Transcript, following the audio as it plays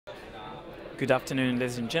Good afternoon,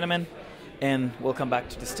 ladies and gentlemen, and welcome back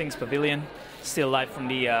to the Stings Pavilion, still live from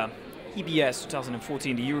the EBS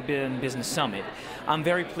 2014, the European Business Summit. I'm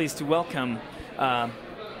very pleased to welcome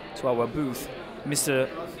to our booth Mr.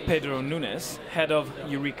 Pedro Nunes, head of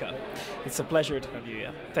EUREKA. It's a pleasure to have you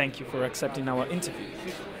here. Thank you for accepting our interview.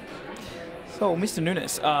 So, Mr.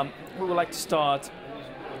 Nunes, we would like to start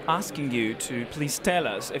asking you to please tell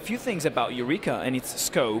us a few things about EUREKA and its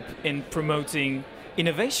scope in promoting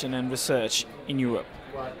innovation and research in Europe.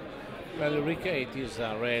 Well, EUREKA, it is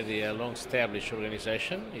already a long-established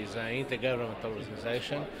organization. It's an intergovernmental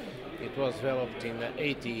organization. It was developed in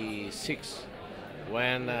 '86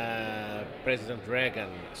 when President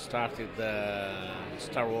Reagan started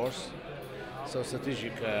Star Wars, so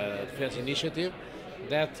strategic defense initiative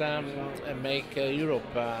that make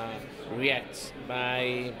Europe react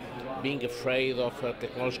by being afraid of a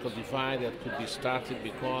technological divide that could be started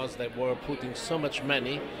because they were putting so much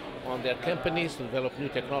money on their companies to develop new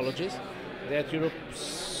technologies that Europe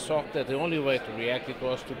saw that the only way to react it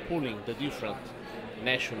was to pooling the different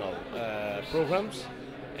national programs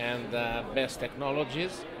and best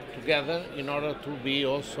technologies together in order to be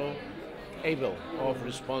also able of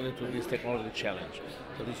responding to this technology challenge.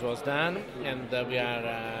 So this was done, and we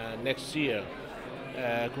are next year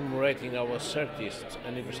commemorating our 30th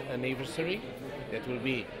anniversary. That will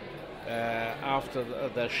be after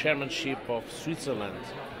the chairmanship of Switzerland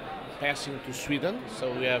passing to Sweden.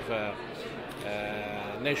 So we have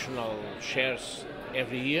national shares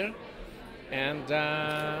every year, and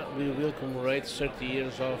we will commemorate 30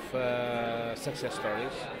 years of success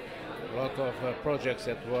stories. A lot of projects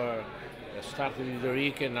that were started with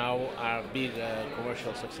EUREKA now are big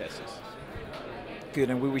commercial successes. Good,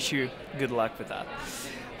 and we wish you good luck with that.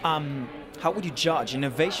 How would you judge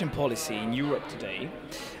innovation policy in Europe today?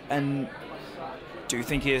 And do you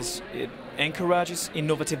think it encourages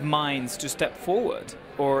innovative minds to step forward?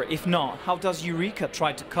 Or if not, how does EUREKA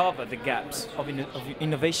try to cover the gaps of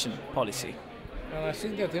innovation policy? Well, I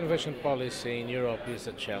think that innovation policy in Europe is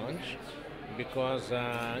a challenge because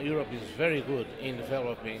Europe is very good in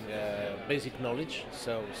developing basic knowledge,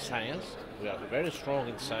 so science. We are very strong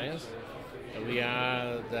in science. We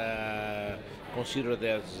are considered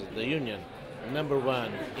as the Union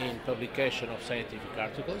 #1 in publication of scientific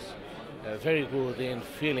articles, very good in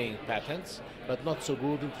filling patents, but not so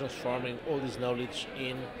good in transforming all this knowledge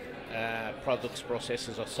in products,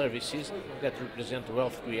 processes or services that represent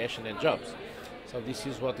wealth creation and jobs. So this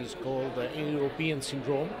is what is called the European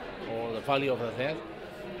syndrome, or the valley of the dead,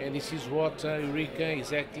 and this is what EUREKA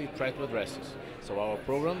exactly tries to address. So our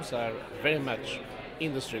programs are very much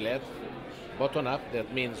industry-led, bottom-up.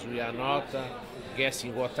 That means we are not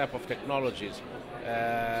guessing what type of technologies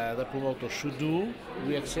the promoter should do.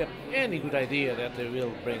 We accept any good idea that they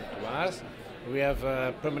will bring to us. We have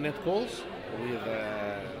permanent calls with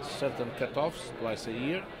certain cut-offs twice a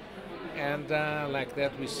year, and like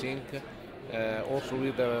that we think also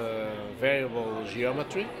with the variable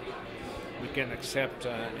geometry. We can accept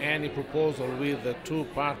any proposal with the two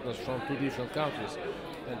partners from two different countries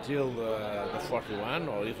until the 41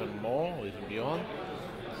 or even more or even beyond.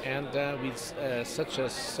 And with such a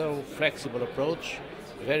so flexible approach,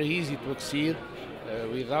 very easy to exceed.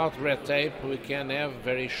 Without red tape, we can have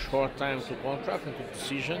very short time to contract and to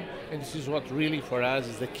decision, and this is what really for us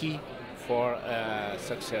is the key for a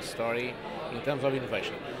success story in terms of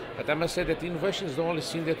innovation. But I must say that innovation is the only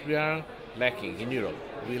thing that we are lacking in Europe.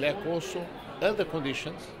 We lack also other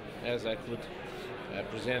conditions, as I could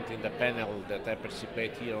present in the panel that I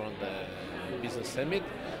participate here on the Business Summit,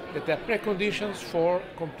 that are preconditions for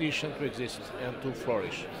competition to exist and to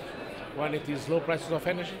flourish. One, it is low prices of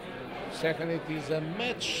energy. Second, it is a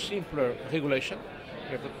much simpler regulation.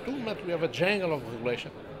 We have a jungle of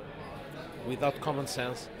regulation without common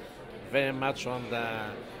sense, very much on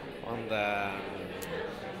the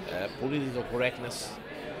political correctness.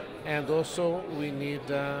 And also we need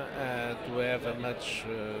to have a much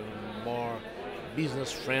more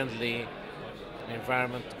business-friendly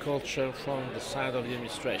environment culture from the side of the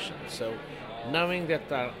administration. So knowing that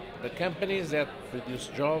the companies that produce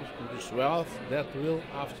jobs, produce wealth, that will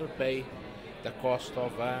after pay the cost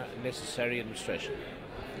of necessary administration.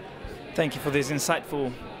 Thank you for this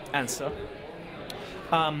insightful answer.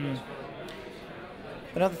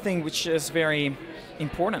 Another thing which is very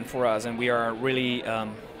important for us and we are really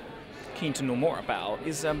keen to know more about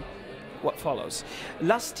is what follows.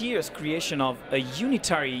 Last year's creation of a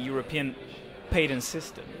unitary European patent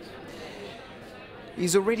system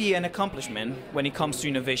is already an accomplishment when it comes to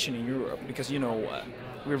innovation in Europe, because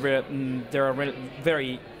there are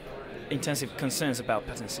very intensive concerns about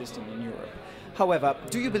patent system in Europe. However,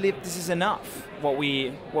 do you believe this is enough, what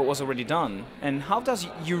was already done? And how does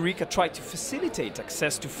EUREKA try to facilitate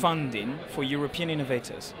access to funding for European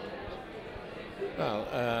innovators? Well,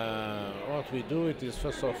 what we do it is,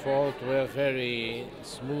 first of all, to have very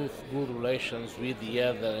smooth, good relations with the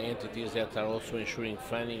other entities that are also ensuring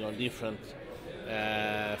funding on different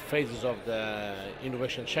phases of the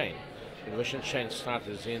innovation chain. Innovation chain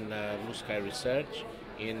starts in blue sky research,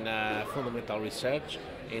 in fundamental research,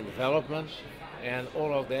 in development, and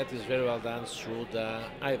all of that is very well done through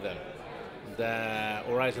either the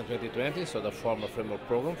Horizon 2020, so the former framework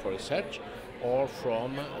program for research, or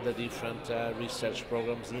from the different research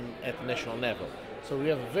programs at national level. So we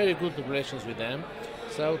have very good relations with them,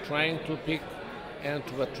 so trying to pick and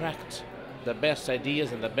to attract the best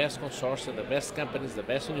ideas and the best consortia, the best companies, the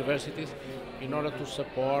best universities, in order to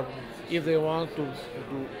support if they want to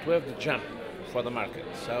have the jump for the market.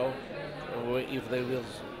 So if they will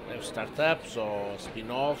have startups or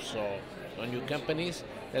spin-offs or new companies,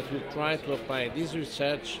 that will try to apply this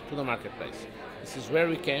research to the marketplace. This is where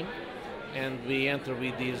we came, and we enter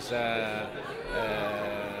with this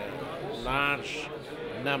large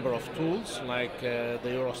number of tools like the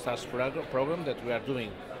Eurostars program that we are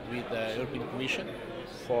doing with the European Commission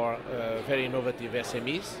for very innovative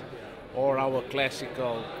SMEs, or our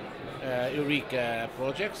classical EUREKA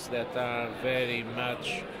projects that are very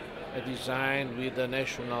much designed with the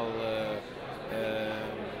national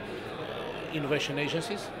innovation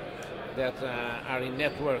agencies that are in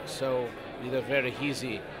network, so with a very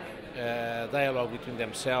easy dialogue between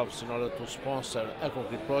themselves in order to sponsor a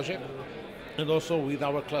concrete project, and also with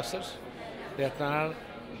our clusters that are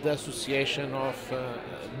the association of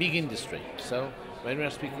big industry. So when we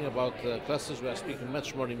are speaking about clusters, we are speaking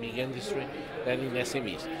much more in big industry than in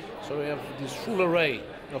SMEs. So we have this full array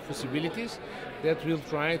of possibilities that will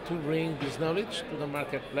try to bring this knowledge to the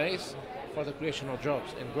marketplace for the creation of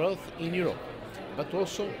jobs and growth in Europe, but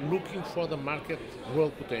also looking for the market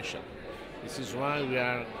growth potential. This is why we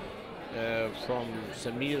are, from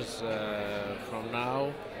some years from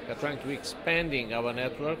now, we are trying to expanding our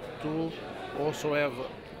network to also have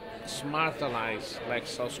smart allies like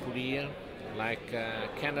South Korea, like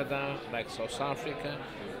Canada, like South Africa,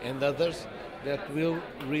 and others that will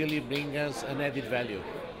really bring us an added value,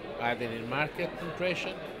 either in market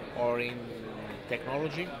penetration or in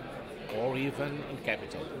technology or even in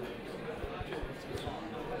capital.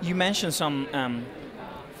 You mentioned some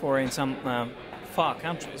far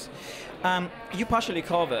countries. You partially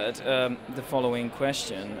covered the following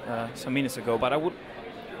question some minutes ago, but I would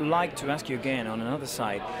like to ask you again on another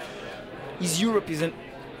side. If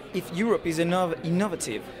Europe is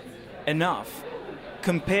innovative enough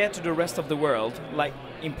compared to the rest of the world, like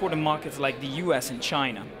important markets like the US and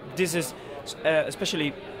China, this is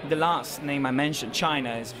especially the last name I mentioned.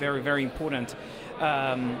 China is very, very important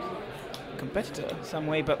competitor in some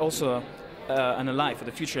way, but also an ally for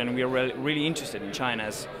the future, and we are really interested in China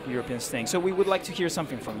as Europeans think. So we would like to hear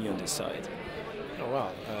something from you on this side.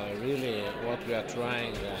 Well, really what we are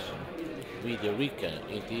trying with EUREKA,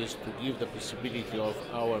 it is to give the possibility of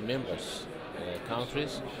our members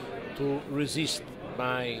countries to resist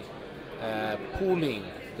by pooling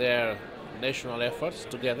their national efforts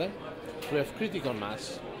together, to have critical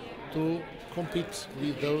mass to compete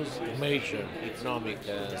with those major economic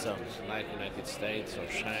zones like United States or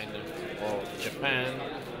China or Japan,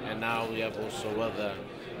 and now we have also other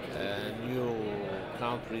new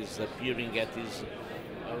countries appearing at this,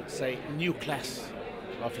 I would say, new class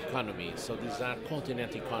of economy. So these are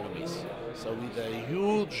continent economies. So with a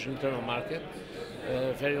huge internal market,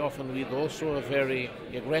 very often with also a very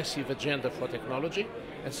aggressive agenda for technology,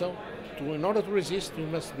 and so in order to resist, we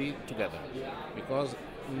must be together, because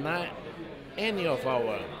any of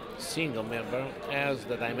our single member has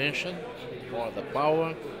the dimension or the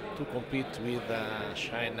power to compete with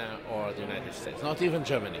China or the United States, not even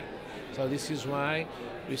Germany. So this is why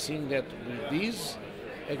we think that with this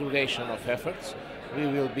aggregation of efforts, we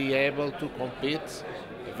will be able to compete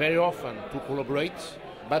very often, to collaborate,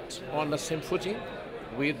 but on the same footing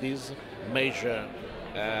with these major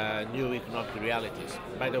new economic realities.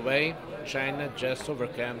 By the way, China just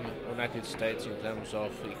overcame the United States in terms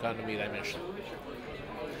of economy dimension.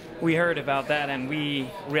 We heard about that, and we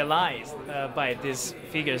realized by these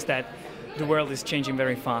figures that the world is changing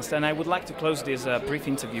very fast. And I would like to close this brief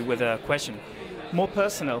interview with a question, more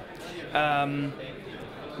personal.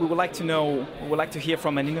 We would like to know, we would like to hear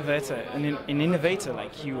from an innovator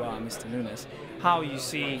like you are, Mr. Nunes, how you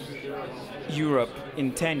see Europe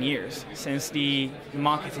in 10 years, since the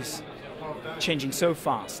market is changing so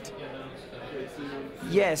fast.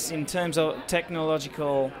 Yes, in terms of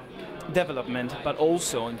technological development, but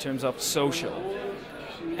also in terms of social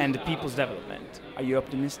and the people's development? Are you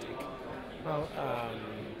optimistic? Well,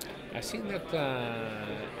 I think that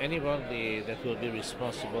anybody that will be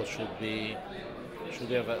responsible should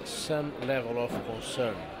have some level of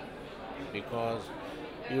concern, because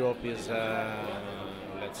Europe is,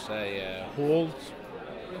 let's say, a old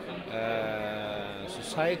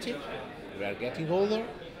society. We are getting older.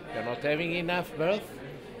 We are not having enough birth,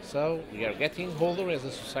 so we are getting older as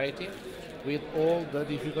a society, with all the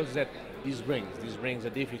difficulties that this brings. This brings a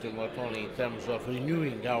difficulty not only in terms of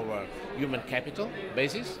renewing our human capital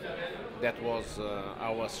basis, that was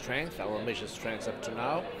our strength, our major strength up to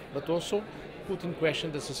now, but also put in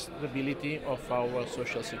question the sustainability of our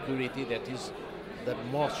social security that is the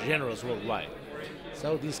most generous worldwide.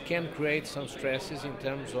 So this can create some stresses in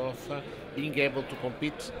terms of being able to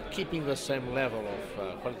compete, keeping the same level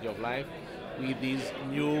of quality of life with these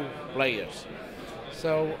new players.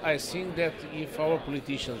 So I think that if our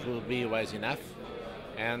politicians will be wise enough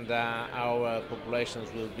and our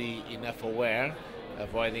populations will be enough aware,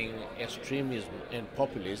 avoiding extremism and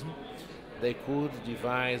populism, they could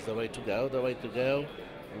devise the way to go. The way to go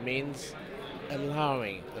means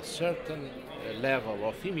allowing a certain level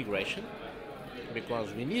of immigration,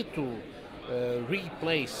 because we need to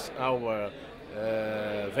replace our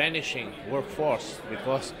vanishing workforce,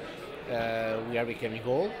 because we are becoming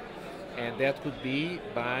old, and that could be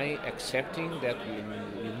by accepting that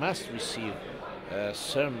we must receive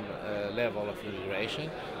some level of immigration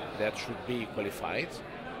that should be qualified,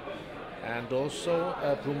 and also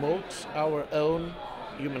promote our own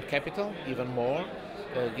human capital even more,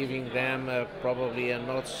 giving them probably a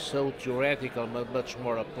not so theoretical but much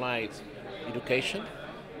more applied education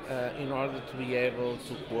in order to be able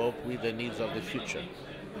to cope with the needs of the future.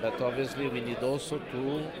 But obviously we need also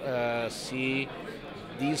to see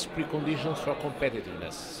these preconditions for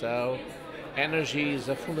competitiveness. So energy is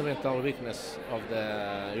a fundamental weakness of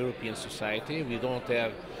the European society. We don't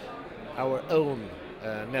have our own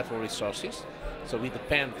natural resources, so we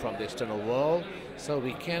depend from the external world, so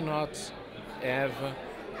we cannot have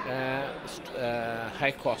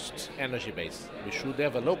high-cost energy base. We should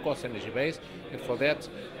have a low-cost energy base, and for that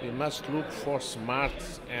we must look for smart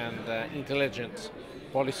and intelligent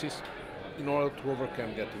policies in order to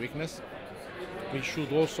overcome that weakness. We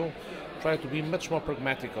should also try to be much more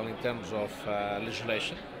pragmatical in terms of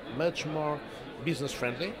legislation, much more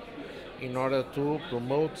business-friendly, in order to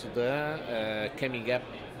promote the coming up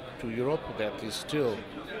to Europe that is still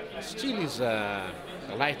is a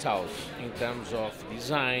lighthouse in terms of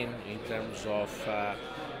design, in terms of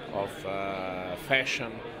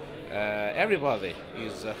fashion. Everybody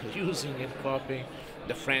is using and copying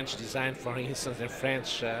the French design, for instance, and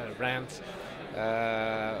French brands.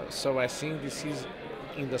 So I think this is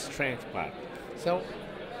in the strength part. So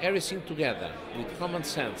everything together with common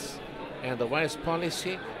sense and a wise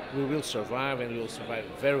policy, we will survive, and we will survive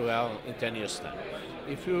very well in 10 years' time.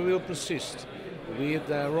 If we will persist with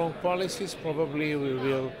wrong policies, probably we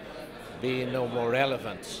will be no more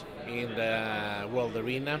relevant in the world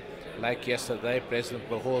arena, like yesterday President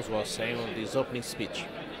Barroso was saying on his opening speech.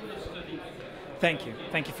 Thank you.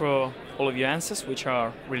 Thank you for all of your answers, which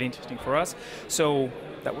are really interesting for us. So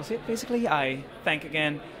that was it, basically. I thank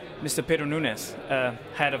again Mr. Pedro Nunes,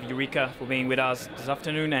 head of EUREKA, for being with us this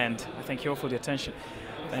afternoon, and I thank you all for the attention.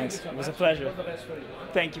 Thanks. It was a pleasure.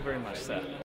 Thank you very much, sir.